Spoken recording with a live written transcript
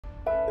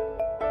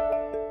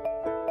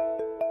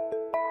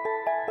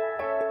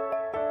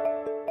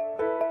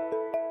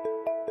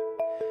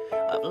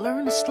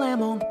learn to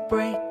slam on the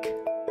brake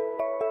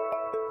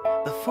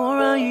before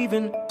I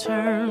even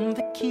turn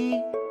the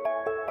key,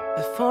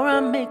 before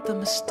I make the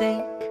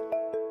mistake,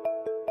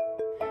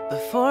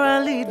 before I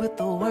lead with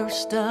the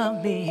worst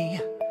of me.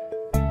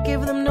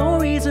 Give them no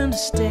reason to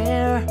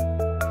stare,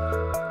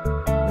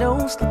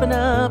 no slipping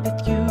up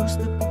if you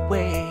slip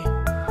away.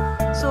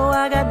 So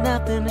I got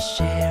nothing to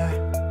share,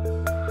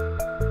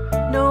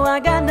 no, I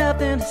got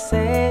nothing to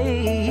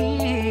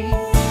say.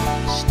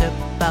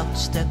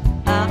 Step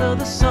out of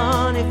the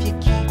sun if you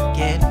keep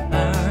getting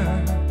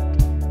burned.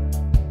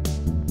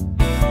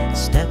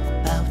 Step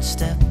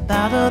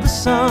out of the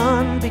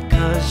sun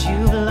because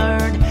you've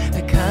learned,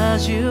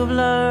 because you've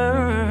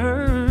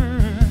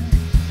learned.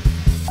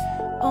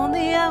 On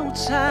the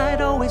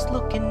outside, always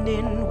looking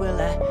in, will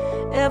I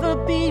ever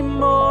be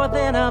more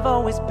than I've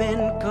always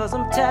been? Cause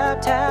I'm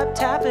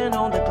tapping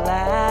on the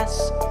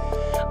glass,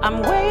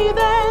 I'm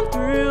waving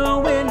through a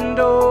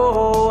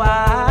window.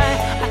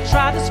 I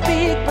try to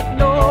speak but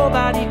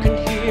nobody can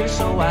hear,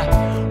 so I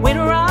wait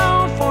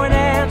around for an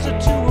answer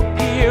to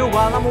appear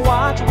while I'm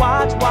watching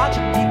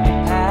people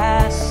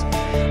pass.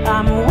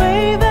 I'm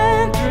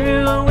waving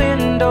through a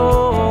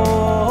window.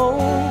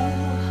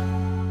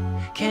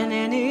 Can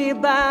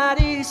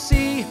anybody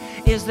see?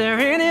 Is there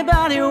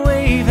anybody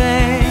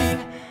waving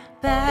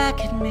back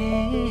at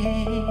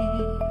me?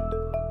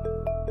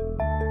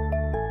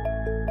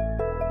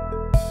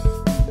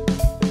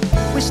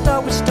 We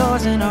start with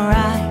stars in our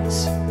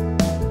eyes,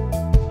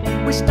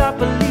 we start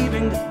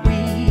believing that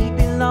we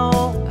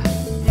belong,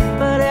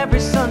 but every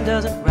sun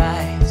doesn't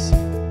rise,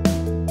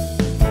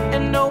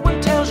 and no one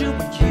tells you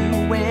what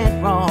you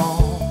went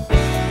wrong.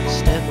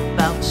 Step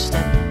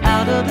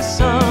out of the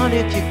sun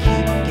if you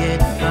keep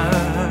getting burned.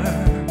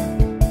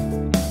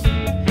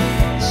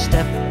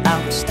 Step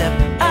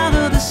out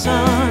of the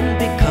sun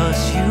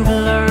because you've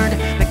learned,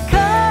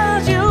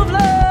 because you've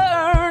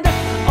learned.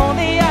 On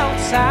the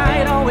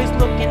outside, always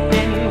looking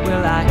in,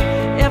 will I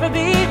ever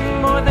be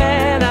more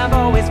than I've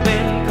always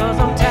been? Cause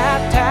I'm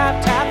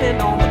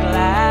tapping on the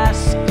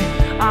glass,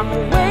 I'm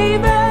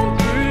waving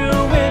through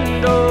a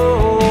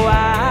window.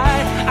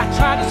 I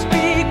try to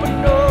speak but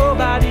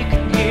nobody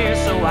can hear,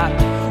 so I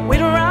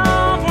wait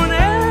around for an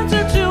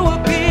answer to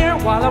appear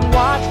while I'm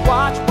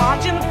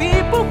watching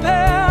people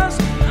pass.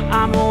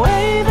 I'm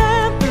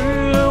waving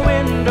through a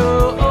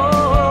window.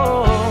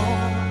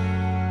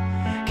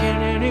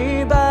 Can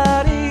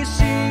anybody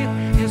see?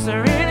 Is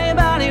there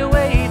anybody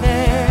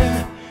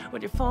waving?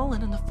 When you're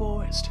falling in the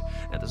forest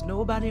and there's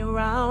nobody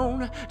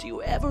around, do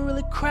you ever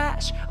really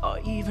crash or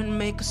even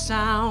make a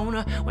sound?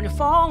 When you're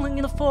falling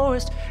in the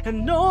forest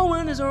and no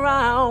one is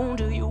around,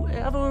 do you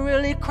ever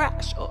really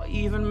crash or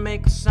even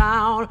make a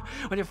sound?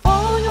 When you're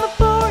falling in the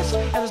forest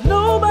and there's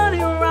nobody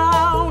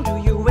around, do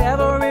you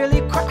ever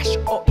really crash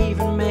or